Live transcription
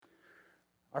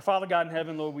Our Father God in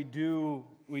heaven, Lord, we do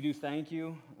thank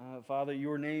you. Father,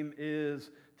 your name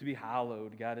is to be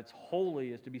hallowed. God, it's holy,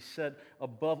 is to be set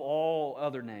above all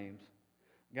other names.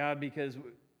 God, because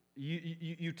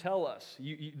you tell us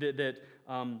that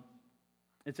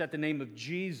it's at the name of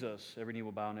Jesus every knee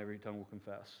will bow and every tongue will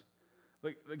confess.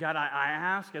 But God, I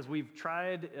ask, as we've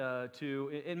tried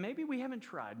to, and maybe we haven't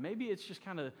tried, maybe it's just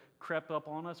kind of crept up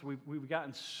on us. We've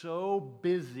gotten so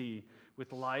busy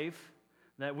with life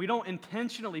that we don't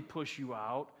intentionally push you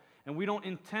out, and we don't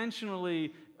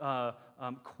intentionally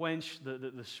quench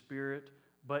the Spirit,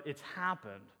 but it's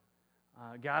happened.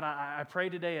 God, I pray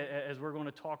today, as we're going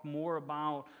to talk more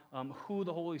about who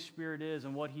the Holy Spirit is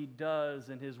and what He does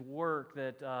and His work,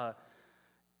 that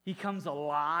He comes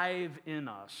alive in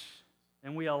us,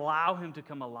 and we allow Him to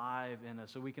come alive in us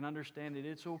so we can understand that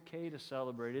it's okay to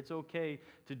celebrate. It's okay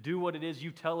to do what it is you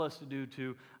tell us to do,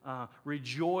 to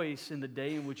rejoice in the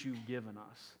day in which you've given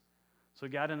us. So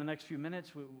God, in the next few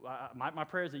minutes, my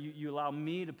prayer is that you allow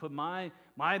me to put my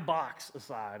box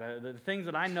aside, the things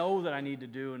that I know that I need to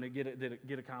do and to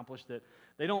get accomplished, that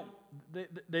they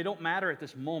don't matter at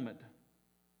this moment.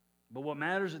 But what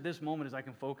matters at this moment is I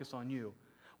can focus on you.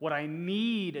 What I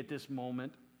need at this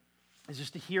moment is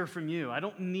just to hear from you. I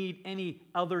don't need any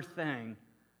other thing.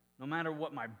 No matter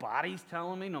what my body's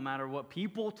telling me, no matter what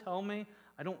people tell me,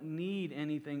 I don't need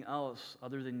anything else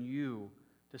other than you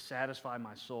to satisfy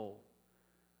my soul.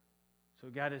 So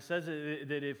God, it says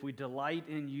that if we delight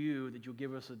in you, that you'll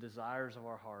give us the desires of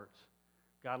our hearts.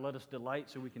 God, let us delight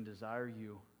so we can desire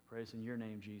you. Praise in your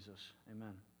name, Jesus.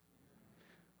 Amen.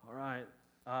 All right.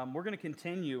 We're going to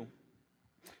continue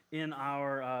in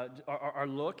our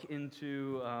look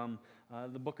into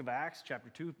the book of Acts, chapter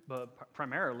 2,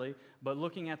 primarily, but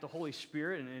looking at the Holy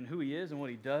Spirit and who He is and what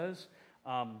He does.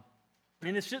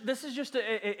 And this is just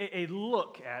a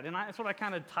look at, and that's what I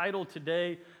kind of titled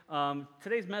today.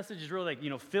 Today's message is really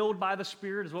like, filled by the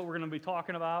Spirit is what we're going to be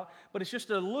talking about. But it's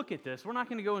just a look at this. We're not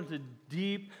going to go into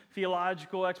deep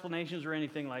theological explanations or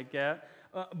anything like that.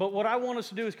 But what I want us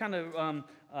to do is kind of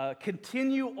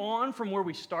continue on from where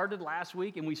we started last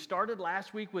week. And we started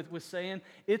last week with saying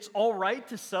it's all right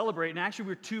to celebrate. And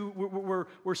actually,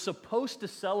 we're supposed to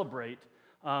celebrate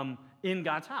in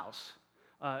God's house.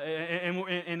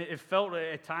 And it felt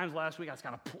at times last week I was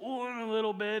kind of pulling a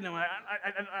little bit, and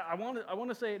I want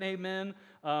to say an amen.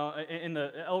 In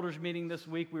the elders meeting this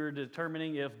week, we were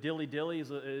determining if dilly dilly is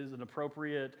an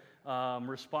appropriate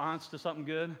response to something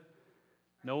good.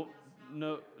 No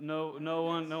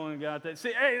one got that.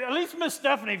 See, hey, at least Miss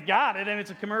Stephanie got it, and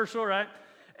it's a commercial, right?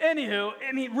 Anywho,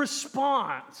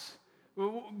 response.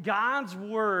 God's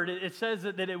word, it says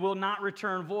that it will not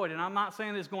return void. And I'm not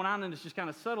saying it's going on and it's just kind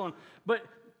of settling, but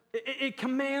it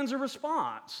commands a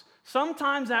response.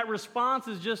 Sometimes that response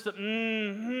is just a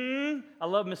mm-hmm. I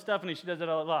love Miss Stephanie. She does it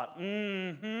a lot.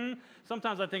 Mm-hmm.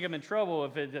 Sometimes I think I'm in trouble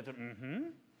if it's a mm-hmm.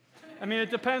 I mean, it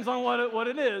depends on what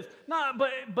it is. No,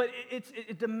 but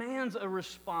it demands a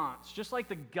response. Just like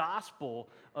the gospel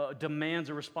demands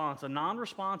a response. A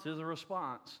non-response is a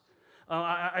response.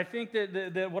 I think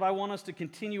that what I want us to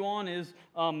continue on is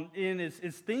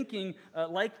thinking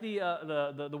like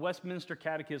the Westminster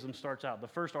Catechism starts out. The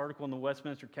first article in the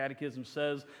Westminster Catechism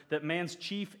says that man's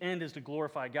chief end is to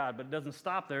glorify God, but it doesn't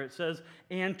stop there. It says,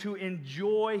 and to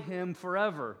enjoy Him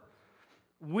forever.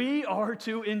 We are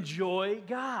to enjoy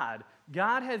God.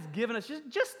 God has given us,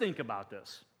 just think about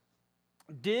this.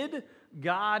 Did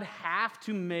God have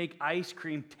to make ice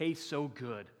cream taste so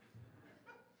good?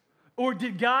 Or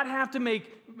did God have to make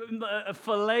a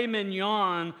filet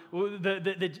mignon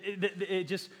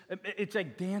it's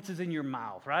like dances in your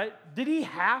mouth, right? Did He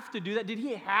have to do that? Did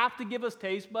He have to give us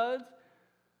taste buds?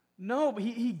 No, but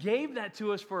he gave that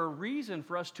to us for a reason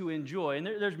for us to enjoy. And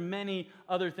there's many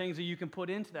other things that you can put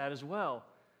into that as well.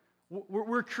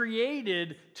 We're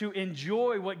created to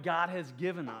enjoy what God has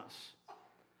given us.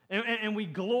 And we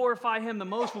glorify Him the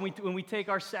most when we take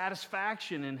our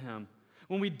satisfaction in Him.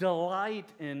 When we delight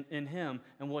in Him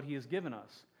and what He has given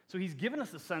us. So He's given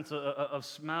us a sense of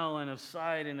smell and of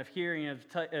sight and of hearing and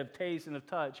of taste and of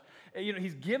touch.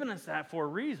 He's given us that for a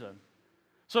reason.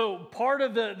 So part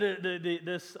of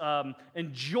this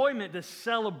enjoyment, this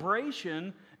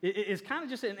celebration, is kind of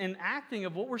just an acting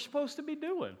of what we're supposed to be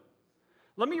doing.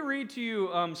 Let me read to you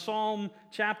Psalm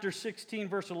chapter 16,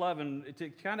 verse 11, to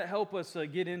kind of help us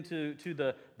get into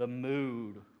the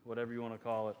mood, whatever you want to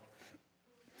call it.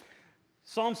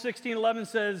 Psalm 16:11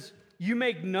 says, "You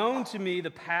make known to me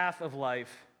the path of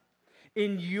life.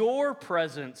 In your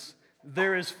presence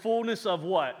there is fullness of"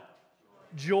 what?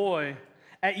 Joy.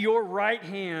 At your right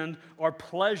hand are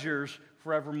pleasures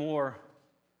forevermore.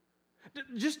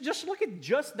 Just look at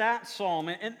just that psalm,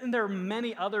 and there are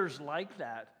many others like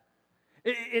that.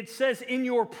 It says, in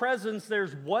your presence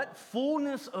there's what?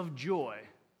 Fullness of joy.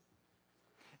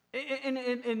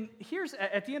 And here's,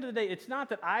 at the end of the day, it's not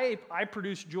that I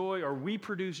produce joy or we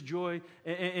produce joy,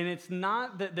 and it's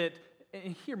not that,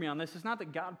 and hear me on this, it's not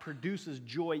that God produces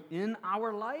joy in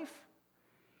our life.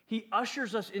 He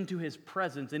ushers us into His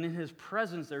presence, and in His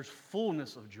presence there's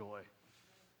fullness of joy.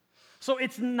 So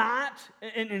it's not,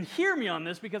 and hear me on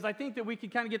this, because I think that we can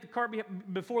kind of get the cart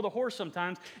before the horse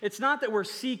sometimes. It's not that we're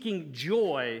seeking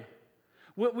joy.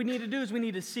 What we need to do is we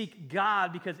need to seek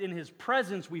God, because in His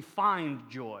presence we find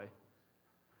joy.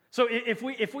 So if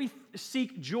we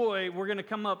seek joy, we're going to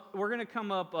come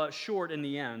up short in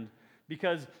the end,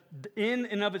 because in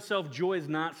and of itself, joy is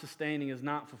not sustaining, is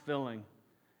not fulfilling.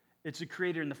 It's the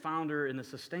creator and the founder and the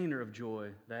sustainer of joy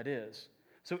that is.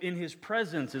 So in His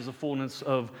presence is a fullness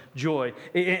of joy.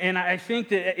 And I think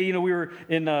that, we were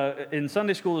in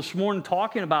Sunday school this morning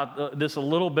talking about this a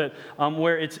little bit,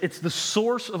 where it's the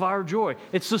source of our joy.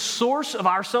 It's the source of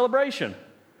our celebration.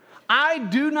 I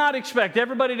do not expect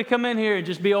everybody to come in here and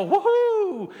just be,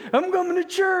 woohoo, I'm coming to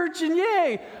church and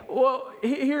yay. Well,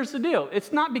 here's the deal.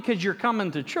 It's not because you're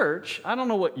coming to church. I don't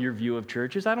know what your view of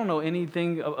church is. I don't know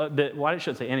anything well, I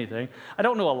shouldn't say anything. I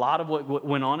don't know a lot of what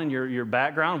went on in your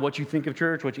background, what you think of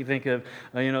church, what you think of,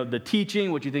 the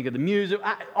teaching, what you think of the music,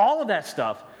 all of that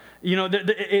stuff.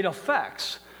 It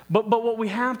affects. But what we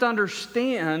have to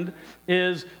understand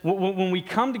is when we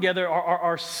come together,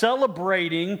 our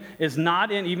celebrating is not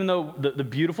in, even though the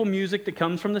beautiful music that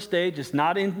comes from the stage, it's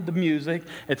not in the music,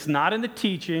 it's not in the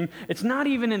teaching, it's not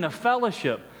even in the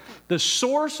fellowship. The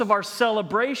source of our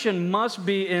celebration must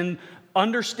be in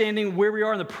understanding where we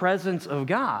are in the presence of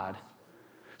God.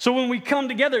 So when we come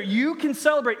together, you can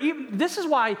celebrate. This is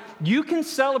why you can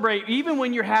celebrate even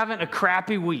when you're having a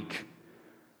crappy week.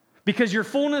 Because your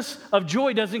fullness of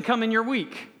joy doesn't come in your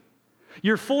week.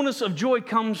 Your fullness of joy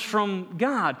comes from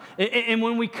God. And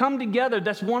when we come together,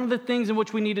 that's one of the things in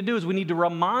which we need to do is we need to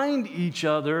remind each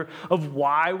other of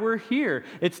why we're here.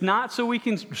 It's not so we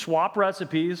can swap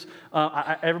recipes.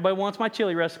 Everybody wants my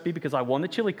chili recipe because I won the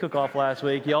chili cook-off last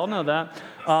week. You all know that.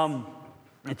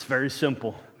 It's very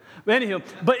simple. But anyhow,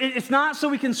 it's not so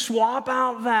we can swap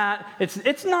out that.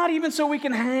 It's not even so we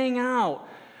can hang out.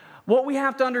 What we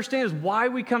have to understand is why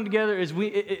we come together is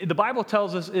the Bible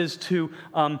tells us is to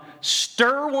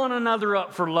stir one another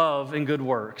up for love and good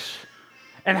works.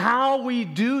 And how we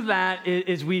do that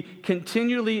is we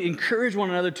continually encourage one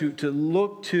another to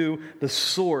look to the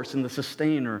source and the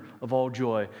sustainer of all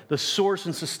joy, the source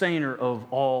and sustainer of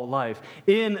all life.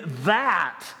 In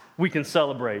that, we can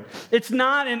celebrate. It's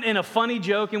not in a funny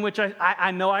joke in which I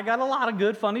know I got a lot of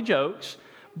good funny jokes,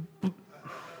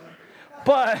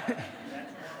 but...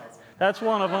 That's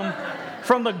one of them.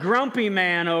 From the grumpy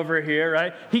man over here,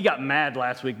 right? He got mad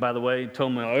last week, by the way. He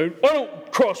told me, I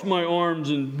don't cross my arms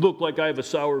and look like I have a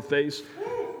sour face.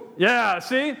 Yeah,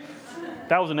 see?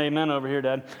 That was an amen over here,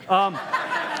 Dad.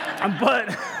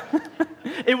 But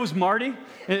it was Marty.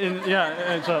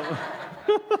 And so...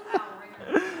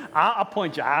 I'll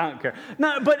point you. I don't care.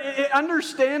 No, but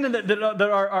understanding that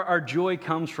our joy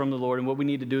comes from the Lord, and what we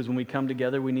need to do is when we come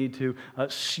together, we need to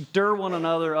stir one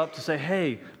another up to say,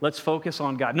 hey, let's focus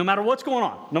on God, no matter what's going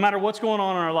on, in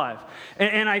our life.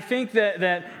 And I think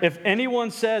that if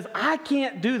anyone says, I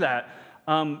can't do that,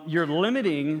 you're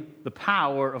limiting the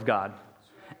power of God.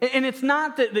 And it's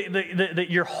not that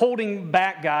you're holding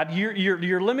back God.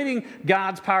 You're limiting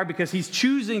God's power because He's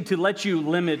choosing to let you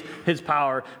limit His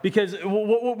power. Because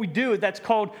what we do, that's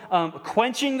called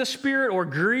quenching the Spirit or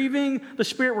grieving the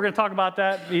Spirit. We're going to talk about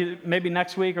that maybe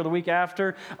next week or the week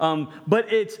after.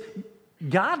 But it's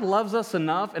God loves us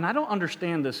enough, and I don't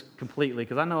understand this completely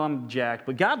because I know I'm jacked,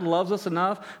 but God loves us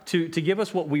enough to give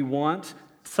us what we want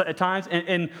at times.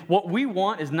 And what we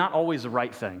want is not always the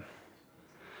right thing.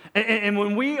 And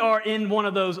when we are in one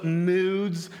of those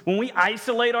moods, when we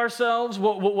isolate ourselves,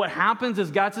 what happens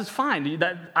is God says, fine,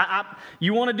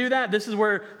 you want to do that? This is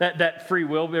where that free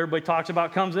will everybody talks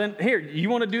about comes in. Here, you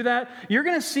want to do that? You're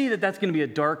going to see that that's going to be a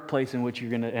dark place in which you're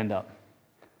going to end up.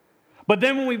 But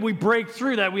then when we break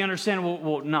through that, we understand,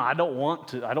 well, no, I don't want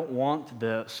to. I don't want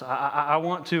this. I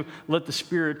want to let the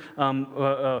Spirit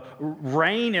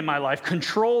reign in my life,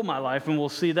 control my life, and we'll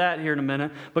see that here in a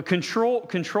minute. But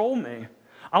control me.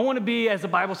 I want to be, as the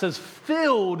Bible says,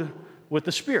 filled with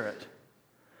the Spirit.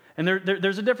 And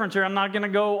there's a difference here. I'm not going to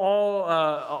go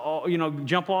all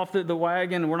jump off the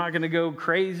wagon. We're not going to go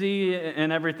crazy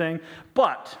and everything.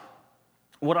 But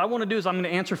what I want to do is I'm going to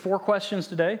answer 4 questions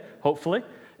today, hopefully.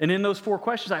 And in those 4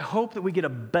 questions, I hope that we get a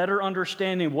better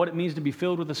understanding of what it means to be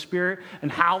filled with the Spirit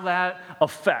and how that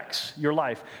affects your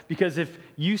life. Because if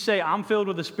you say, I'm filled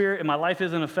with the Spirit and my life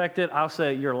isn't affected, I'll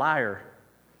say, you're a liar.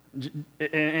 And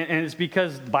it's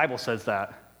because the Bible says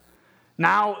that.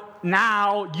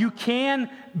 Now you can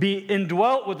be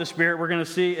indwelt with the Spirit, we're going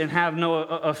to see, and have no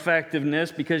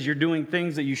effectiveness because you're doing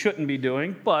things that you shouldn't be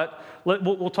doing. But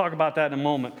we'll talk about that in a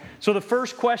moment. So the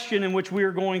first question in which we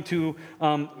are going to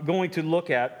look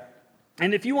at,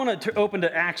 and if you want to open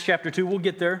to Acts chapter 2, we'll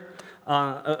get there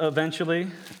eventually,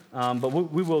 but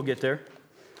we will get there.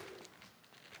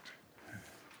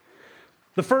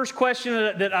 The first question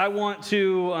that I want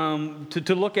to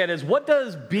look at is, what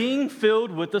does being filled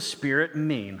with the Spirit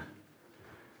mean?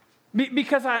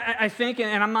 Because I think,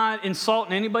 and I'm not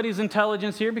insulting anybody's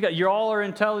intelligence here, because you all are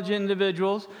intelligent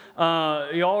individuals.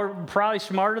 You all are probably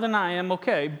smarter than I am,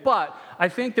 okay. But I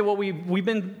think that what we've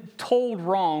been told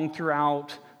wrong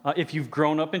throughout, if you've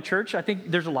grown up in church, I think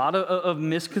there's a lot of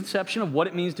misconception of what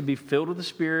it means to be filled with the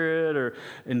Spirit or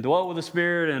indwelt with the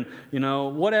Spirit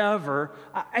and, whatever.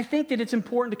 I think that it's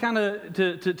important to kind of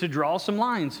to draw some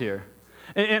lines here.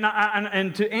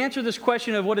 And to answer this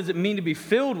question of what does it mean to be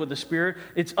filled with the Spirit,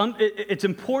 it's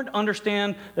important to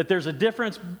understand that there's a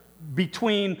difference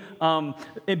between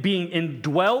it being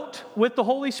indwelt with the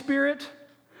Holy Spirit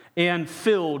and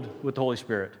filled with the Holy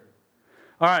Spirit.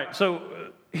 All right, so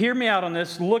hear me out on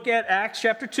this. Look at Acts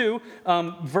chapter 2,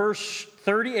 verse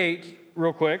 38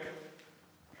 real quick.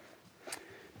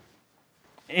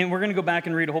 And we're going to go back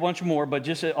and read a whole bunch more, but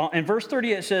just in verse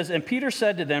 38 it says, "And Peter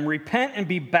said to them, repent and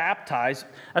be baptized."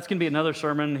 That's going to be another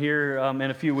sermon here in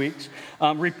a few weeks.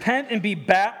 "Repent and be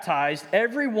baptized,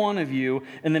 every one of you,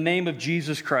 in the name of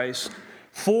Jesus Christ,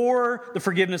 for the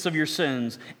forgiveness of your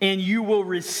sins, and you will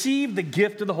receive the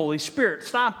gift of the Holy Spirit."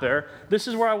 Stop there. This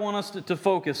is where I want us to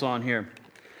focus on here.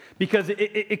 Because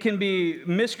it can be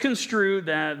misconstrued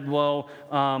that,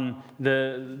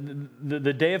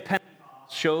 the day of Pentecost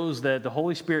shows that the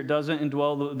Holy Spirit doesn't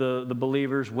indwell the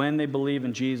believers when they believe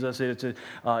in Jesus. It's a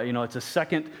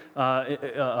second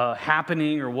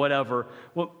happening or whatever.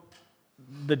 Well,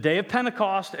 the day of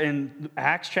Pentecost in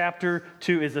Acts chapter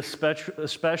 2 is a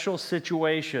special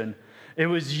situation. It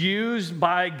was used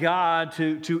by God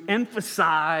to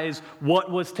emphasize what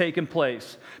was taking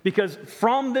place. Because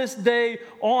from this day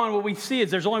on, what we see is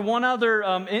there's only one other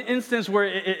instance where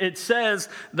it says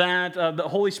that the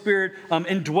Holy Spirit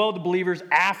indwelled the believers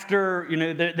after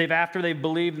they've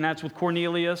believed, and that's with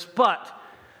Cornelius. But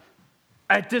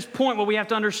at this point, what we have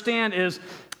to understand is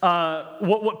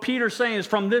what Peter's saying is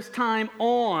from this time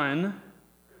on,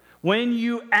 when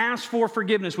you ask for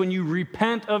forgiveness, when you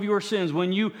repent of your sins,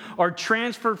 when you are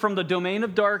transferred from the domain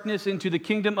of darkness into the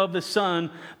kingdom of the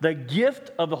Son, the gift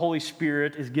of the Holy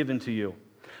Spirit is given to you.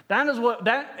 That's what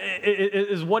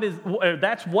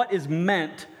is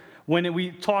meant when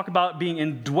we talk about being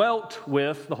indwelt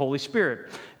with the Holy Spirit.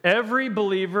 Every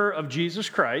believer of Jesus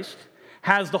Christ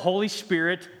has the Holy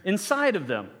Spirit inside of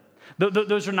them.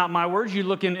 Those are not my words. You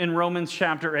look in Romans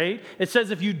chapter 8. It says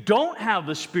if you don't have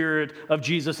the Spirit of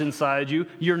Jesus inside you,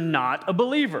 you're not a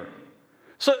believer.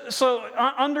 So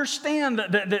understand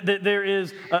that there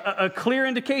is a clear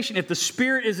indication. If the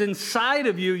Spirit is inside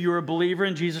of you, you're a believer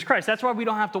in Jesus Christ. That's why we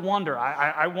don't have to wonder.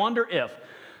 I wonder if.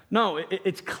 No,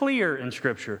 it's clear in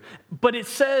Scripture. But it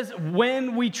says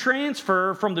when we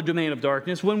transfer from the domain of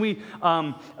darkness, when we,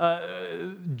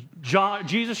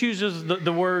 Jesus uses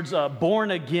the words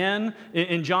born again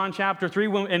in John chapter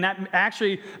 3, and that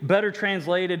actually better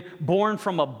translated born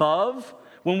from above.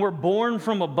 When we're born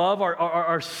from above,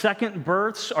 our second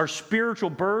births, our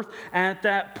spiritual birth, at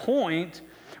that point,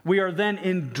 we are then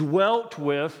indwelt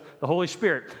with the Holy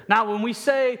Spirit. Now,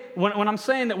 when I'm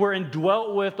saying that we're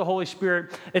indwelt with the Holy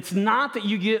Spirit, it's not that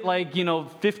you get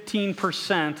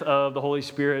 15% of the Holy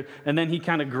Spirit and then He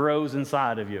kind of grows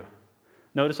inside of you.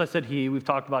 Notice I said He. We've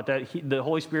talked about that. The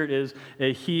Holy Spirit is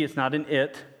a He. It's not an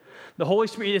it. The Holy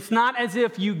Spirit, it's not as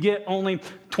if you get only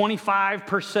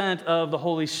 25% of the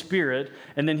Holy Spirit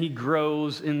and then He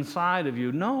grows inside of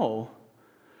you. No.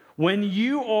 When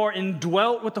you are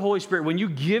indwelt with the Holy Spirit, when you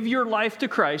give your life to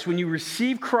Christ, when you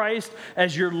receive Christ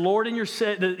as your Lord and your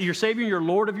Savior and your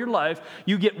Lord of your life,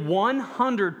 you get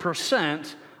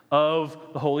 100% of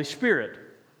the Holy Spirit.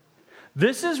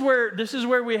 This is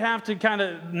where we have to kind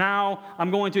of, now I'm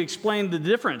going to explain the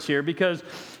difference here, because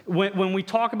when we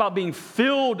talk about being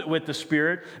filled with the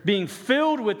Spirit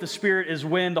is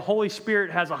when the Holy Spirit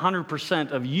has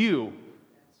 100% of you.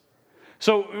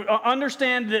 So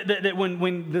understand that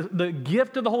when the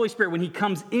gift of the Holy Spirit, when He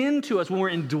comes into us, when we're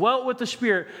indwelt with the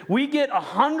Spirit, we get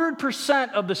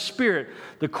 100% of the Spirit.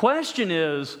 The question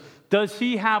is, Does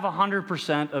he have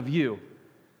 100% of you?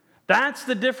 That's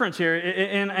the difference here.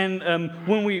 And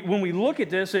when we look at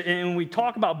this and we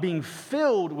talk about being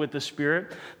filled with the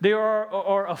Spirit, there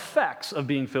are effects of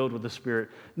being filled with the Spirit.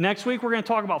 Next week, we're going to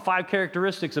talk about 5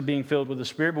 characteristics of being filled with the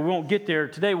Spirit, but we won't get there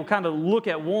today. We'll kind of look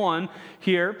at one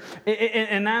here,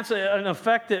 and that's an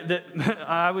effect that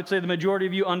I would say the majority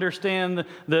of you understand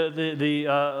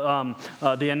the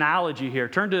analogy here.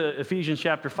 Turn to Ephesians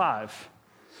chapter 5,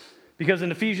 because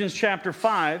in Ephesians chapter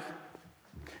 5,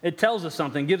 it tells us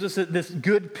something, gives us this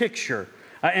good picture.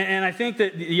 And I think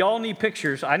that y'all need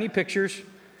pictures. I need pictures.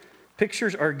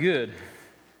 Pictures are good.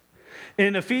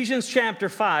 In Ephesians chapter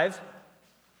 5,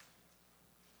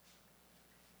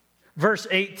 verse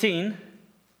 18,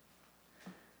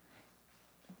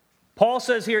 Paul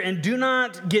says here, "And do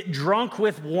not get drunk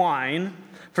with wine,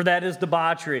 for that is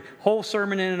debauchery." Whole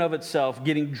sermon in and of itself,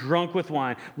 getting drunk with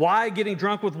wine. Why getting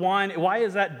drunk with wine? Why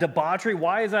is that debauchery?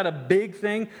 Why is that a big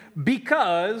thing?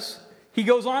 Because he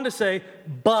goes on to say,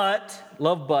 but,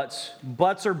 love buts.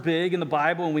 Buts are big in the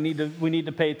Bible, and we need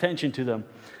to pay attention to them.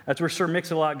 That's where Sir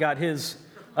Mix-a-Lot got his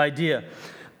idea.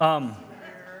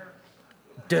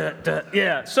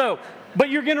 Yeah, so, but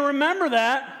you're going to remember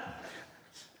that.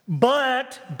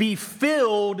 But be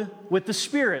filled with the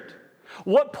Spirit.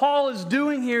 What Paul is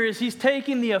doing here is he's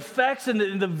taking the effects and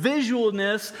the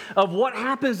visualness of what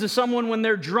happens to someone when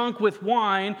they're drunk with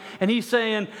wine, and he's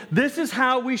saying, this is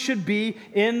how we should be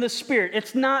in the Spirit.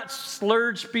 It's not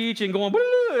slurred speech and going,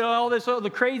 all this other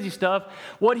crazy stuff.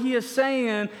 What he is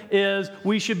saying is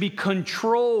we should be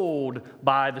controlled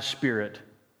by the Spirit.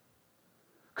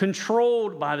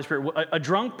 Controlled by the Spirit. A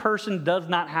drunk person does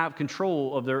not have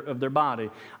control of their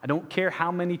body. I don't care how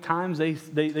many times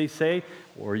they say,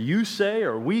 or you say,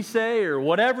 or we say, or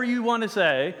whatever you want to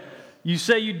say. You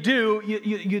say you do,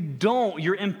 you don't.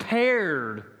 You're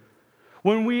impaired.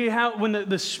 When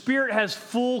the Spirit has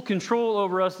full control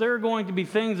over us, there are going to be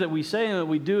things that we say and that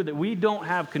we do that we don't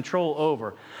have control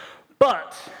over.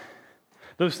 But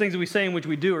those things that we say and which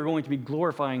we do are going to be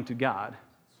glorifying to God.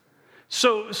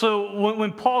 So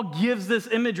when Paul gives this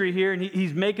imagery here, and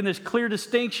he's making this clear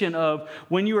distinction of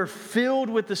when you are filled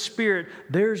with the Spirit,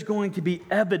 there's going to be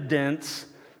evidence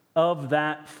of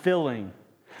that filling.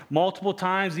 Multiple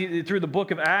times through the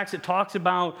book of Acts, it talks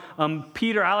about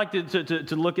Peter. I like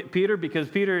to look at Peter because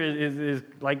Peter is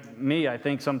like me, I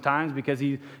think, sometimes, because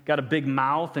he's got a big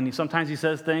mouth, and sometimes he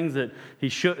says things that he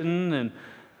shouldn't, and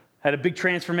had a big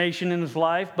transformation in his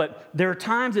life. But there are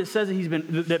times it says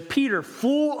that Peter,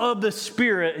 full of the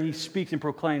Spirit, he speaks and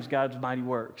proclaims God's mighty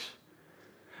works.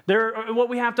 What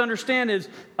we have to understand is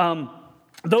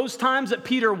those times that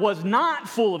Peter was not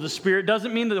full of the Spirit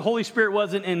doesn't mean that the Holy Spirit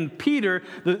wasn't in Peter.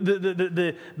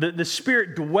 The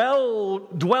Spirit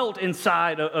dwelt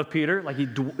inside of Peter, like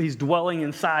he's dwelling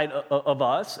inside of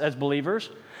us as believers.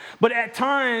 But at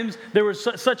times, there was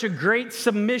such a great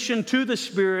submission to the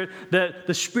Spirit that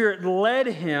the Spirit led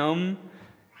him,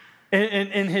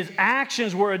 and his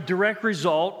actions were a direct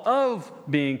result of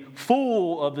being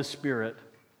full of the Spirit.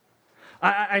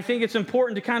 I think it's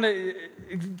important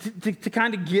to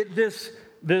kind of get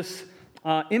this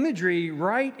imagery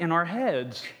right in our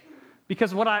heads.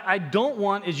 Because what I don't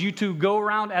want is you to go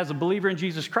around as a believer in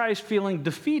Jesus Christ feeling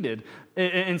defeated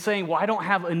and saying, well, I don't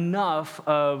have enough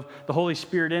of the Holy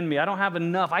Spirit in me. I don't have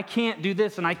enough. I can't do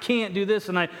this and I can't do this.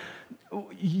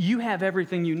 You have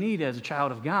everything you need as a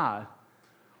child of God.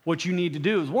 What you need to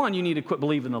do is, one, you need to quit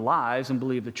believing the lies and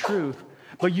believe the truth.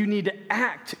 But you need to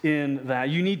act in that.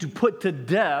 You need to put to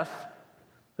death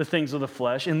the things of the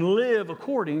flesh and live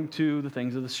according to the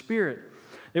things of the Spirit.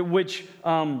 Which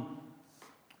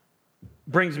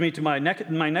brings me to my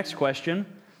next question.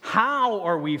 How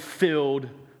are we filled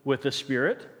with the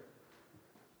Spirit?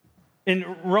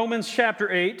 In Romans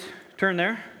chapter 8, turn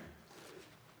there.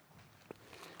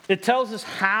 It tells us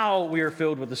how we are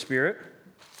filled with the Spirit.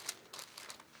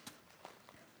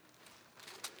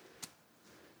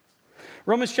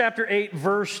 Romans chapter 8,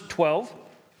 verse 12.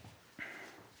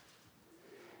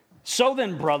 So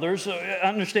then, brothers,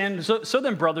 understand, so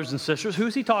then, brothers and sisters,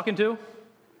 who's he talking to?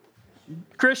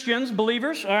 Christians,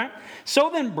 believers, all right? So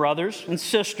then, brothers and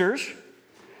sisters,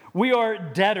 we are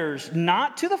debtors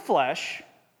not to the flesh,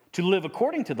 to live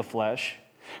according to the flesh.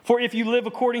 For if you live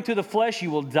according to the flesh,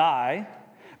 you will die.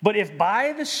 But if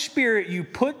by the Spirit you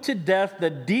put to death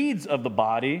the deeds of the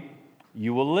body,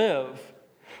 you will live.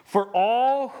 For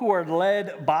all who are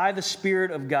led by the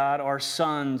Spirit of God are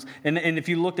sons. And if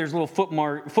you look, there's a little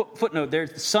footnote there.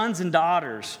 Sons and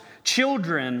daughters,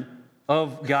 children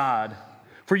of God.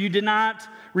 For you did not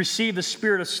receive the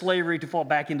spirit of slavery to fall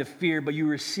back into fear, but you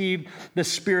received the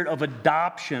spirit of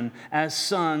adoption as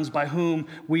sons, by whom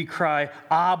we cry,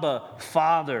 Abba,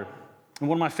 Father. And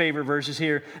one of my favorite verses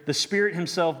here, the Spirit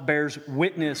himself bears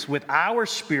witness with our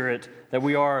spirit that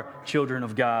we are children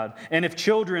of God. And if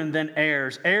children, then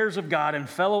heirs, heirs of God and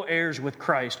fellow heirs with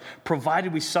Christ,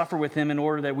 provided we suffer with him in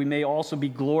order that we may also be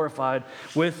glorified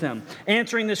with him.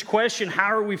 Answering this question,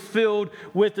 how are we filled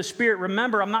with the Spirit?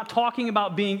 Remember, I'm not talking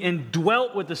about being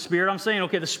indwelt with the Spirit. I'm saying,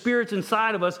 okay, the Spirit's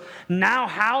inside of us. Now,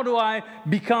 how do I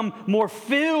become more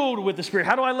filled with the Spirit?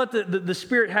 How do I let the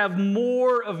Spirit have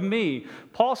more of me?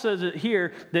 Paul says it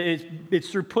here that it's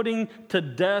through putting to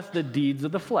death the deeds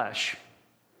of the flesh.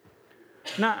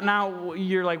 Now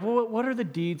you're like, well, what are the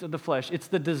deeds of the flesh? It's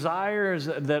the desires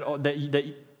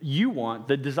that you want,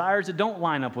 the desires that don't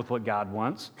line up with what God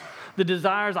wants. The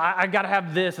desires, I got to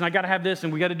have this, and I got to have this,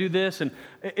 and we got to do this. And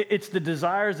it's the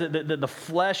desires that the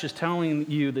flesh is telling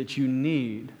you that you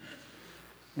need.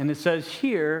 And it says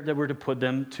here that we're to put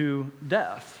them to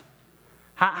death.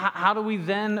 How do we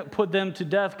then put them to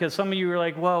death? Because some of you are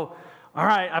like, well, all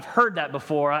right, I've heard that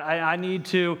before. I need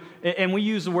to, and we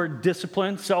use the word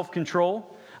discipline,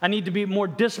 self-control. I need to be more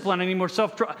disciplined. I need more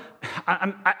self-control.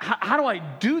 How do I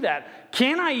do that?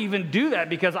 Can I even do that?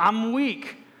 Because I'm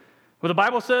weak. Well, the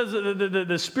Bible says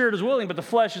the spirit is willing, but the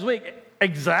flesh is weak.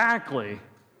 Exactly.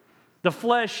 The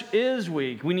flesh is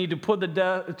weak. We need to put to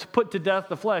death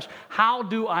the flesh. How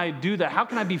do I do that? How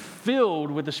can I be filled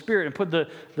with the Spirit and put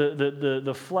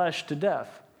the flesh to death?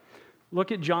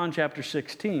 Look at John chapter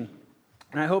 16.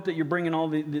 And I hope that you're bringing all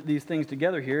these things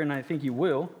together here, and I think you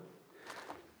will.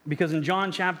 Because in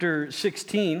John chapter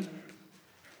 16,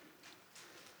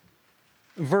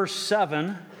 verse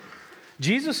 7,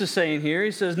 Jesus is saying here,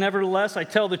 he says, nevertheless, I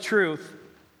tell the truth.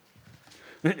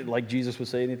 Like Jesus would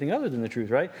say anything other than the truth,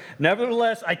 right?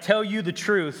 Nevertheless, I tell you the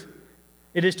truth.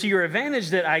 It is to your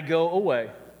advantage that I go away.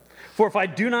 For if I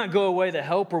do not go away, the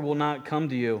Helper will not come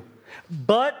to you.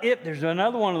 But if, there's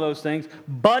another one of those things,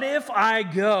 but if I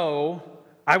go,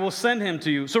 I will send him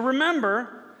to you. So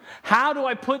remember, how do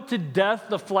I put to death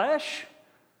the flesh?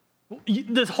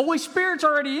 The Holy Spirit's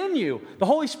already in you. The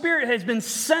Holy Spirit has been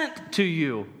sent to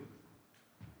you.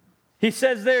 He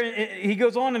says there, he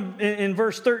goes on in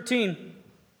verse 13,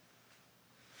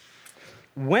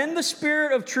 when the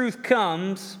Spirit of truth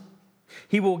comes,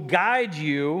 he will guide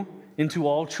you into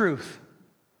all truth.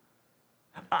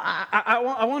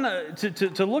 I want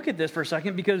to look at this for a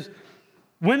second, because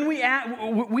when we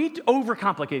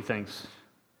overcomplicate things.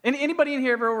 Anybody in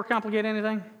here ever overcomplicate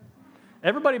anything?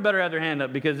 Everybody better have their hand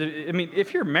up, because,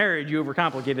 if you're married, you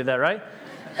overcomplicated that, right?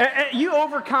 You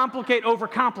overcomplicate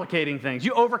overcomplicating things.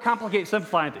 You overcomplicate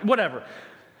simplifying things, whatever.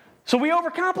 So we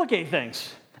overcomplicate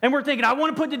things. And we're thinking, I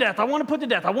want to put to death, I want to put to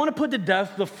death, I want to put to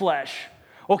death the flesh.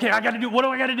 Okay, what do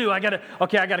I got to do? I got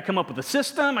to come up with a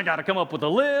system, I got to come up with a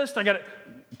list,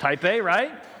 type A,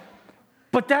 right?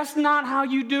 But that's not how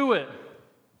you do it.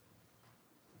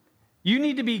 You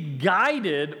need to be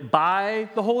guided by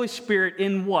the Holy Spirit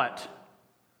in what?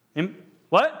 In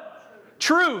what?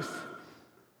 Truth.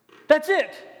 That's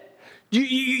it.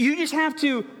 You just have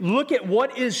to look at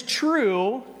what is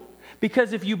true,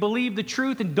 because if you believe the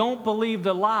truth and don't believe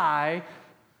the lie,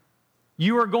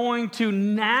 you are going to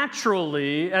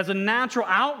naturally, as a natural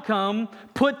outcome,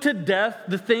 put to death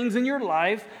the things in your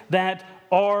life that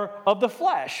are of the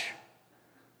flesh.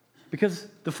 Because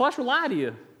the flesh will lie to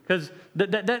you. Because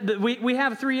we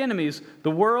have three enemies: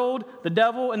 the world, the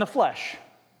devil, and the flesh.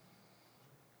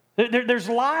 There's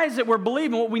lies that we're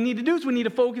believing. What we need to do is we need to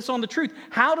focus on the truth.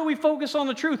 How do we focus on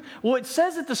the truth? Well, it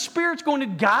says that the Spirit's going to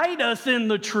guide us in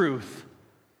the truth.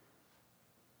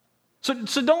 So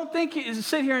don't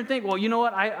sit here and think, well, you know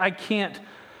what, I can't,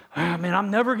 I'm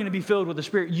never going to be filled with the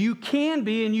Spirit. You can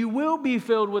be, and you will be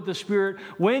filled with the Spirit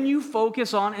when you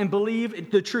focus on and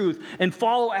believe the truth and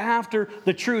follow after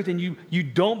the truth, and you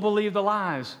don't believe the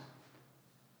lies.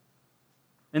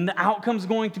 And the outcome's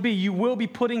going to be, you will be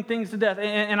putting things to death.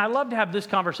 And I love to have this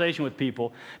conversation with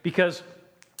people, because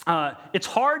it's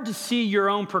hard to see your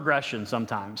own progression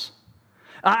sometimes.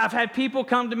 I've had people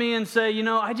come to me and say,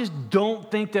 I just don't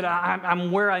think that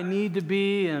I'm where I need to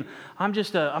be, and I'm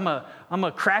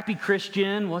a crappy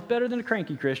Christian. Well, it's better than a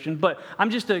cranky Christian, but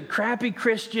I'm just a crappy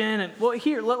Christian. And well,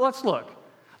 here, let's look.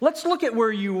 Let's look at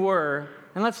where you were,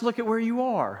 and let's look at where you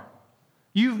are.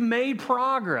 You've made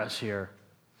progress here.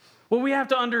 What we have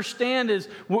to understand is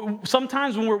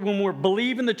sometimes when we're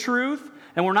believing the truth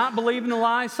and we're not believing the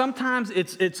lies, sometimes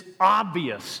it's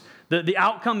obvious The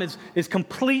outcome is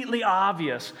completely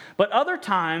obvious. But other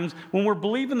times, when we're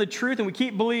believing the truth and we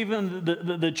keep believing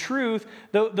the truth,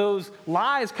 those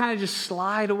lies kind of just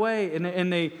slide away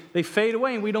and they fade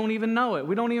away and we don't even know it.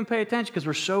 We don't even pay attention because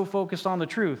we're so focused on the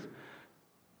truth.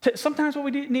 Sometimes what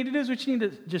we need to do is we just need to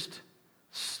just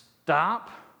stop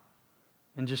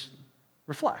and just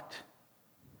reflect.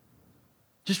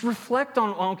 Just reflect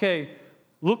on, okay,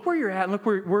 look where you're at, look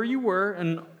where you were,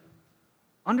 and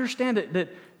understand that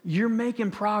you're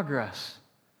making progress.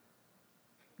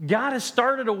 God has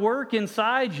started a work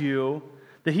inside you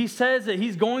that He says that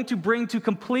He's going to bring to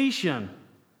completion.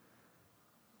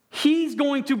 He's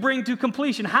going to bring to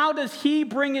completion. How does He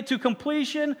bring it to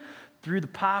completion? Through the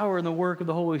power and the work of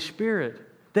the Holy Spirit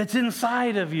that's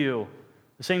inside of you.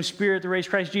 The same Spirit that raised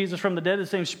Christ Jesus from the dead, the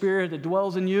same Spirit that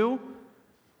dwells in you.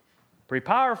 Pretty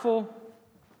powerful.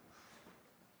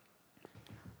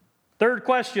 Third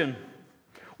question.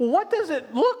 Well, what does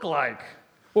it look like?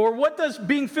 Or what does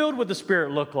being filled with the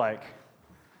Spirit look like?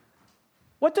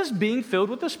 What does being filled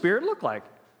with the Spirit look like?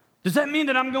 Does that mean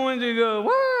that I'm going to go,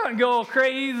 whoa, and go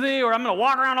crazy, or I'm going to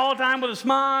walk around all the time with a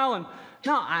smile?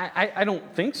 No, I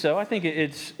don't think so. I think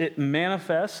it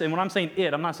manifests, and when I'm saying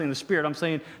I'm not saying the Spirit, I'm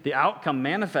saying the outcome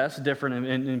manifests different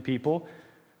in people.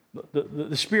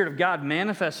 The Spirit of God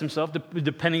manifests Himself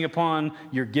depending upon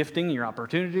your gifting, your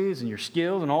opportunities, and your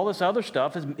skills, and all this other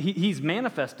stuff. He's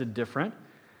manifested different.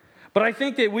 But I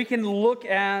think that we can look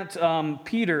at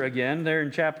Peter again, there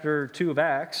in chapter 2 of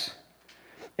Acts,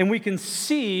 and we can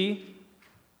see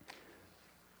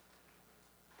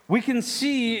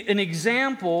an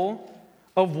example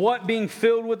of what being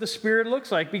filled with the Spirit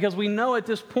looks like, because we know at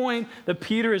this point that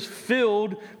Peter is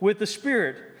filled with the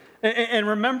Spirit. And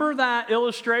remember that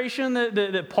illustration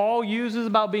that Paul uses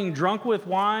about being drunk with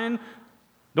wine?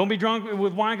 Don't be drunk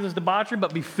with wine because it's debauchery,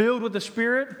 but be filled with the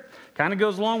Spirit. Kind of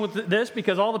goes along with this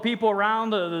because all the people around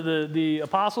the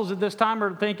apostles at this time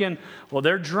are thinking, well,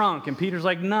 they're drunk. And Peter's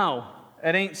like, no,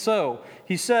 it ain't so.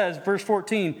 He says, verse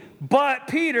 14, but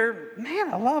Peter,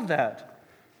 man, I love that.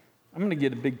 I'm going to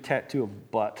get a big tattoo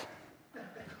of butt.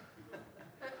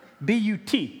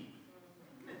 B-U-T.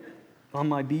 On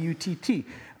my B-U-T-T.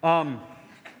 Hey,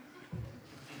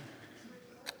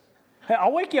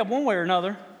 I'll wake you up one way or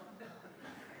another.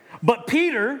 But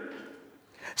Peter,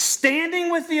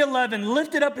 standing with the 11,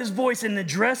 lifted up his voice and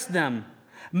addressed them.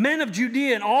 Men of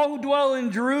Judea and all who dwell in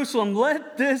Jerusalem,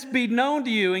 let this be known to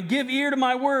you and give ear to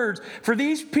my words. For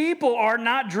these people are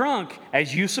not drunk,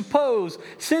 as you suppose,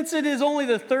 since it is only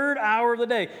the third hour of the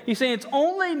day. He's saying it's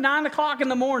only 9 o'clock in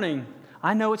the morning.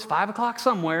 I know it's 5 o'clock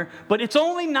somewhere, but it's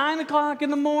only 9 o'clock in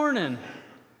the morning.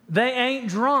 They ain't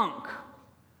drunk.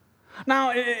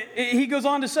 Now, he goes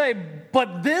on to say,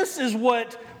 but this is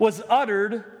what was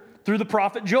uttered through the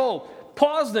prophet Joel.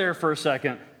 Pause there for a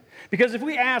second. Because if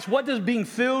we ask, what does being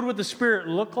filled with the Spirit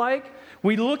look like?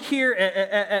 We look here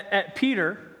at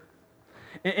Peter,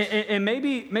 and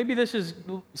maybe this is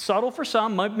subtle for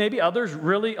some, maybe others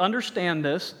really understand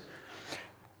this.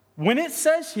 When it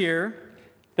says here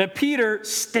that Peter,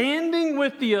 standing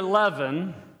with the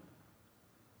 11,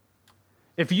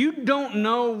 if you don't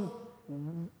know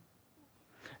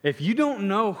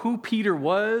who Peter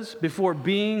was before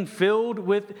being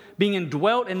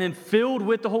indwelt and then filled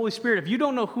with the Holy Spirit, if you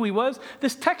don't know who he was,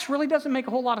 this text really doesn't make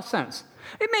a whole lot of sense.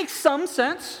 It makes some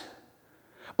sense,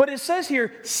 but it says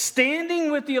here,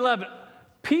 standing with the 11.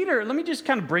 Peter, let me just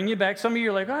kind of bring you back. Some of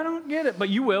you are like, I don't get it, but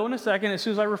you will in a second as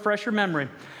soon as I refresh your memory.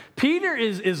 Peter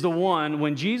is the one,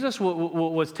 when Jesus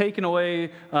was taken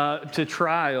away to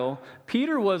trial,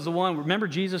 Peter was the one, remember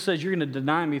Jesus says, you're going to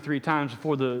deny me 3 times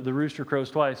before the rooster crows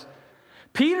twice.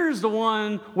 Peter's the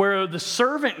one where the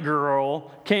servant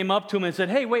girl came up to him and said,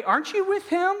 hey, wait, aren't you with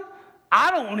him?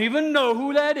 I don't even know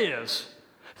who that is.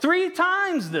 3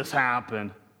 times this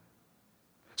happened.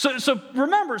 So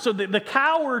remember, the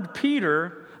coward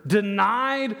Peter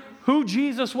denied who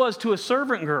Jesus was to a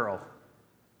servant girl.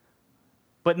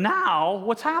 But now,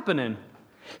 what's happening?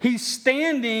 He's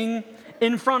standing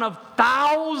in front of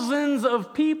thousands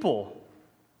of people.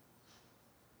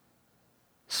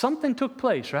 Something took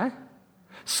place, right?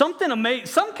 Something amazing,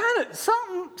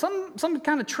 some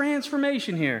kind of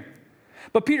transformation here.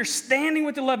 But Peter's standing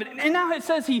with the 11, and now it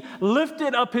says he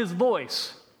lifted up his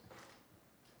voice.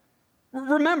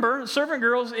 Remember, servant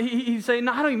girls, he's saying,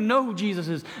 no, I don't even know who Jesus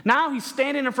is. Now he's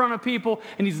standing in front of people,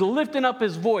 and he's lifting up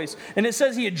his voice. And it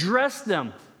says he addressed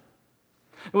them.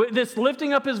 This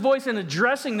lifting up his voice and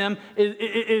addressing them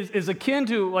is akin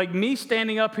to like me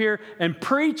standing up here and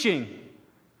preaching.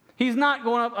 He's not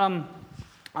going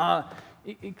up,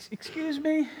 excuse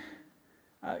me,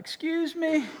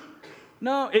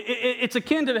 No, it's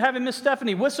akin to having Miss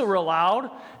Stephanie whistle real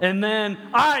loud, and then,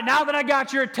 all right, now that I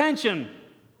got your attention.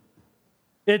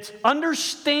 It's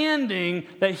understanding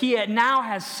that he now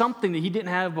has something that he didn't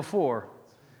have before.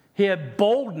 He had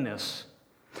boldness.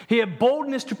 He had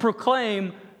boldness to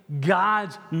proclaim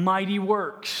God's mighty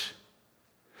works.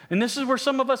 And this is where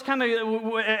some of us kind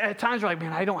of, at times, are like,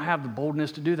 man, I don't have the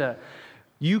boldness to do that.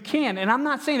 You can. And I'm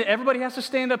not saying that everybody has to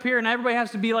stand up here and everybody has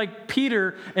to be like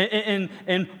Peter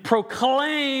and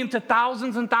proclaim to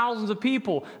thousands and thousands of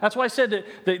people. That's why I said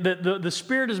that the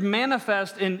Spirit is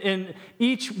manifest in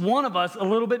each one of us a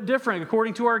little bit different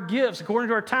according to our gifts, according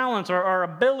to our talents, our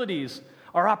abilities,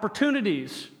 our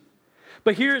opportunities.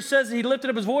 But here it says he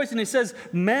lifted up his voice and he says,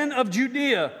 men of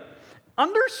Judea.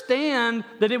 Understand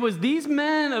that it was these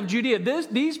men of Judea,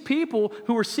 these people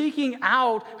who were seeking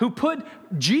out, who put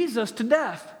Jesus to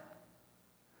death.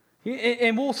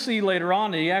 And we'll see later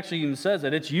on that he actually even says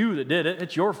that it's you that did it.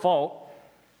 It's your fault.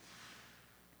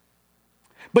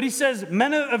 But he says,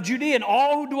 men of Judea and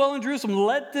all who dwell in Jerusalem,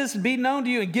 let this be known to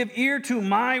you and give ear to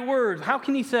my words. How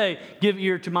can he say, give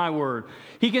ear to my word?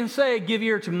 He can say, give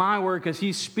ear to my word because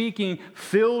he's speaking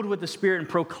filled with the Spirit and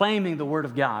proclaiming the word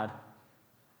of God.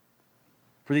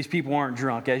 For these people aren't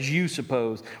drunk, as you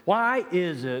suppose. Why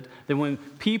is it that when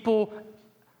people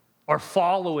are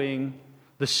following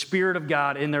the Spirit of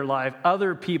God in their life,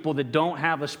 other people that don't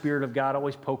have the Spirit of God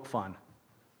always poke fun?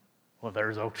 Well,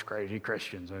 there's those crazy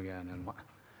Christians again. And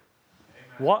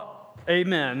what?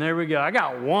 Amen. There we go. I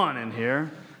got one in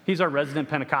here. He's our resident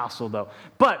Pentecostal, though.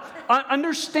 But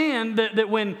understand that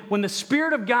when the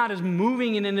Spirit of God is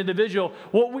moving in an individual,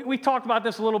 what we talked about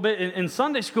this a little bit in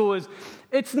Sunday school is,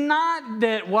 it's not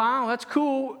that, wow, that's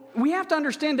cool. We have to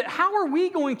understand that how are we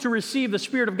going to receive the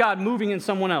Spirit of God moving in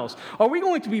someone else? Are we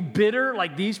going to be bitter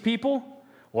like these people?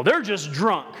 Well, they're just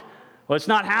drunk. Well, it's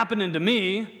not happening to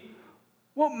me.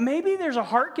 Well, maybe there's a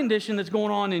heart condition that's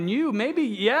going on in you. Maybe,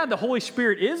 yeah, the Holy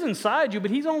Spirit is inside you, but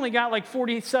he's only got like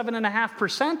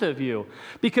 47.5% of you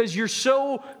because you're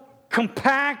so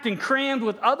compact and crammed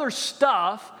with other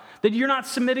stuff that you're not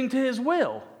submitting to his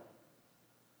will.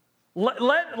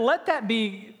 Let that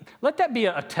be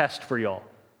a test for y'all.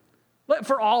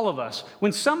 For all of us,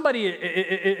 when somebody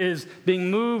is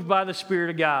being moved by the Spirit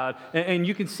of God, and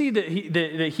you can see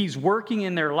that he's working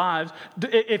in their lives,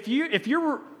 if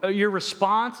your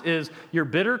response is you're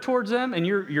bitter towards them and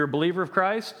you're a believer of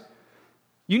Christ,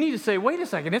 you need to say, wait a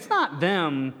second, it's not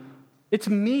them, it's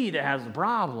me that has the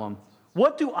problem.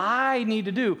 What do I need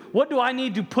to do? What do I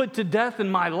need to put to death in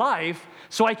my life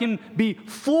so I can be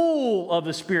full of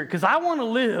the Spirit? Because I want to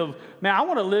live, man, I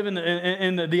want to live in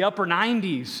the upper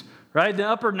 90s. Right? The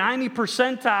upper 90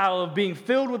 percentile of being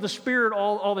filled with the Spirit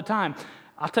all the time.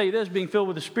 I'll tell you this, being filled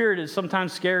with the Spirit is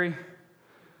sometimes scary.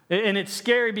 And it's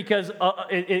scary because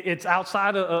it's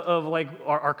outside of like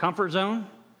our comfort zone.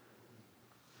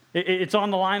 It's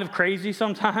on the line of crazy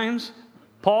sometimes.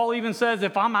 Paul even says,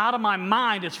 if I'm out of my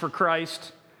mind, it's for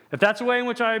Christ. If that's the way in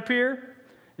which I appear,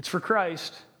 it's for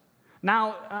Christ.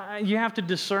 Now, you have to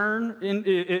discern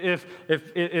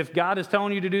if God is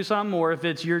telling you to do something or if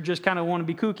it's you're just kind of want to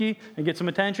be kooky and get some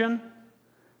attention.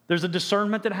 There's a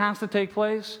discernment that has to take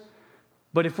place.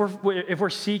 But if we're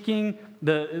seeking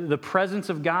the presence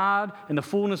of God and the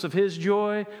fullness of his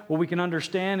joy, what we can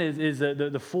understand is that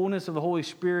the fullness of the Holy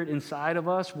Spirit inside of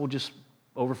us will just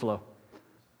overflow.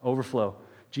 Overflow.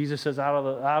 Jesus says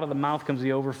out of the mouth comes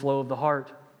the overflow of the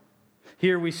heart.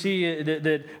 Here we see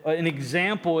that an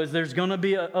example is there's going to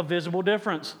be a visible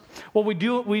difference. What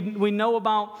we know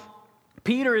about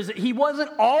Peter is that he wasn't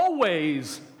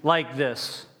always like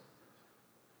this.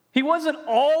 He wasn't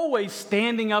always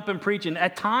standing up and preaching.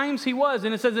 At times he was,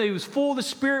 and it says that he was full of the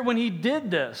Spirit when he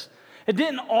did this. It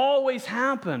didn't always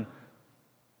happen,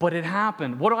 but it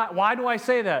happened. Why do I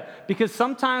say that? Because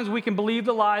sometimes we can believe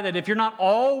the lie that if you're not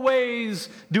always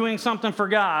doing something for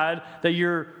God, that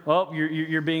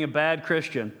you're being a bad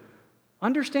Christian.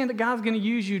 Understand that God's going to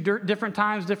use you different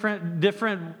times,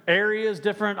 different areas,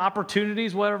 different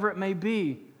opportunities, whatever it may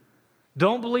be.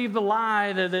 Don't believe the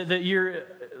lie that you're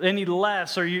any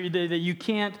less or that you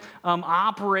can't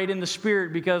operate in the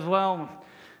Spirit because, well,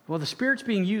 the Spirit's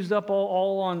being used up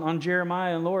all on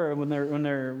Jeremiah and Laura when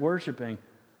they're worshiping.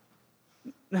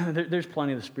 There's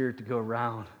plenty of the Spirit to go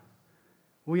around.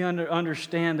 We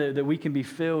understand that we can be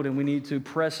filled and we need to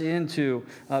press into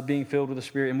being filled with the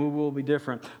Spirit, and we will be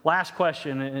different. Last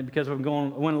question, and because I went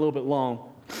a little bit long.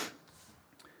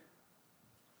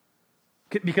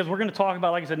 Because we're going to talk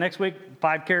about, like I said, next week,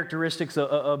 5 characteristics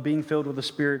of being filled with the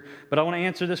Spirit. But I want to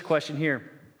answer this question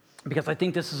here because I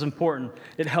think this is important.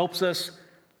 It helps us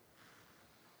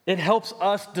It helps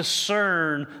us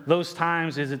discern those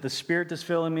times. Is it the Spirit that's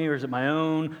filling me, or is it my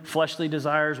own fleshly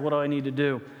desires? What do I need to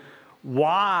do?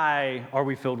 Why are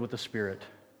we filled with the Spirit?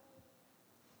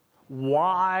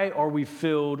 Why are we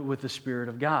filled with the Spirit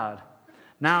of God?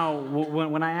 Now,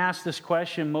 when I ask this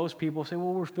question, most people say,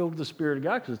 well, we're filled with the Spirit of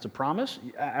God because it's a promise.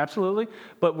 Absolutely.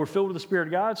 But we're filled with the Spirit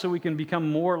of God so we can become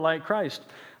more like Christ.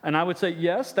 And I would say,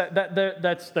 yes,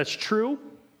 that's true.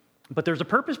 But there's a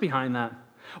purpose behind that.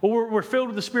 Well, we're filled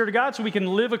with the Spirit of God so we can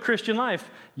live a Christian life.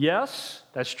 Yes,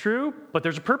 that's true. But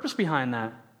there's a purpose behind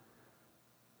that.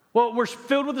 Well, we're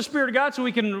filled with the Spirit of God so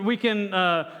we can reap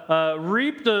the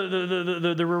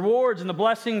rewards and the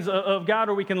blessings of God,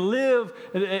 or we can live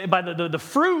by the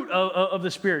fruit of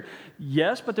the Spirit.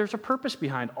 Yes, but there's a purpose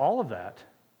behind all of that.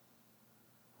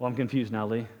 Well, I'm confused now,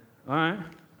 Lee. All right,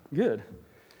 good.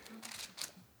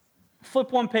 Flip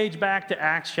one page back to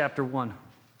Acts chapter 1.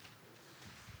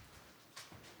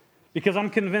 Because I'm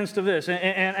convinced of this.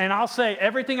 And I'll say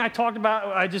everything I talked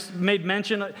about, I just made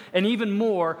mention, and even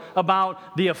more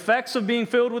about the effects of being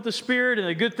filled with the Spirit and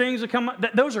the good things that come up.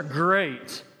 Those are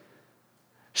great.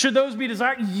 Should those be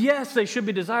desired? Yes, they should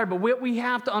be desired. But we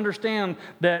have to understand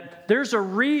that there's a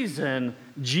reason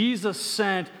Jesus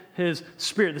sent His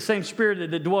Spirit, the same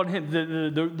Spirit that dwelt in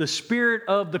Him, the Spirit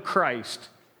of the Christ,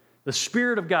 the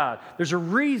Spirit of God. There's a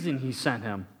reason He sent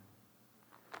Him.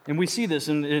 And we see this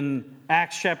in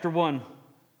Acts chapter 1.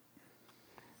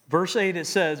 Verse 8, it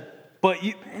says, but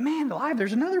you, man, alive,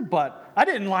 there's another but. I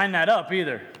didn't line that up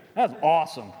either. That's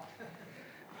awesome.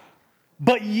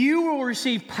 But you will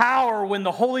receive power when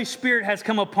the Holy Spirit has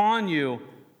come upon you.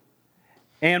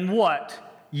 And what?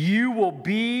 You will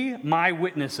be my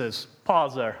witnesses.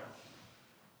 Pause there.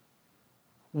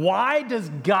 Why does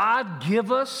God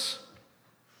give us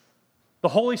the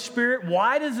Holy Spirit?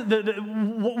 Why does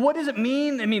what does it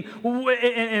mean? I mean,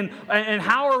 and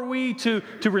how are we to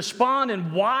respond?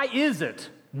 And why is it?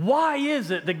 Why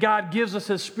is it that God gives us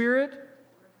His Spirit?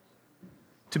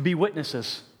 To be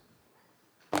witnesses.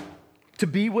 To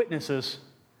be witnesses.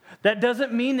 That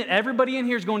doesn't mean that everybody in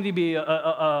here is going to be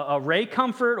a Ray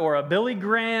Comfort or a Billy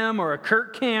Graham or a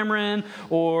Kirk Cameron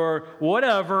or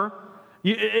whatever.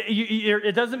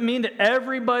 It doesn't mean that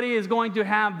everybody is going to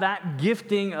have that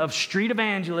gifting of street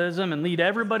evangelism and lead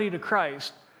everybody to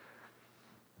Christ.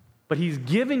 But He's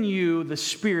given you the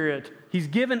Spirit. He's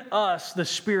given us the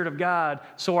Spirit of God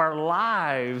so our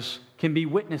lives can be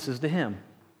witnesses to Him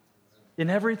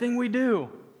in everything we do.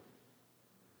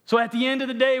 So at the end of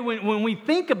the day, when we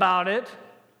think about it,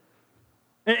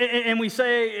 and we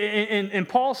say, and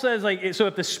Paul says, like, so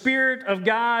if the Spirit of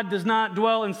God does not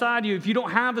dwell inside you, if you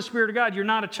don't have the Spirit of God, you're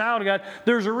not a child of God.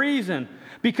 There's a reason.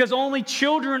 Because only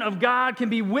children of God can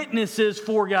be witnesses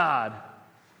for God.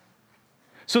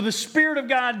 So the Spirit of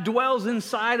God dwells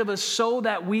inside of us so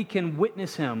that we can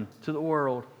witness Him to the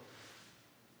world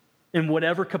in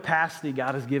whatever capacity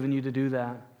God has given you to do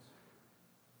that.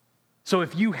 So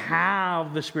if you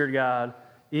have the Spirit of God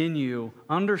in you,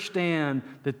 understand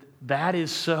that that is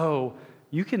so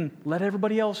you can let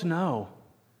everybody else know.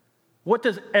 What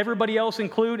does everybody else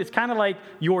include? It's kind of like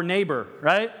your neighbor,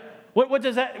 right? What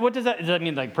does that? Does that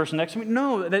mean like person next to me?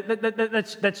 No,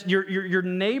 that's your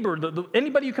neighbor.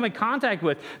 Anybody you come in contact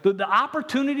with. The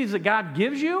opportunities that God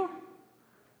gives you,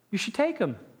 you should take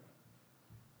them.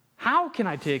 How can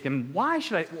I take them? Why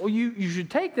should I? Well, you should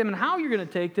take them, and how you're going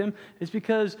to take them is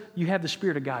because you have the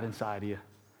Spirit of God inside of you.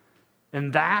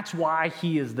 And that's why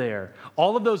He is there.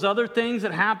 All of those other things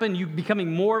that happen, you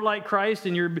becoming more like Christ,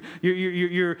 and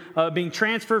you're being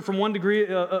transferred from one degree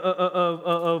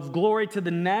of glory to the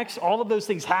next. All of those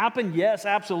things happen. Yes,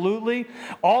 absolutely.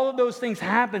 All of those things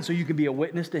happen so you can be a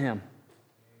witness to Him.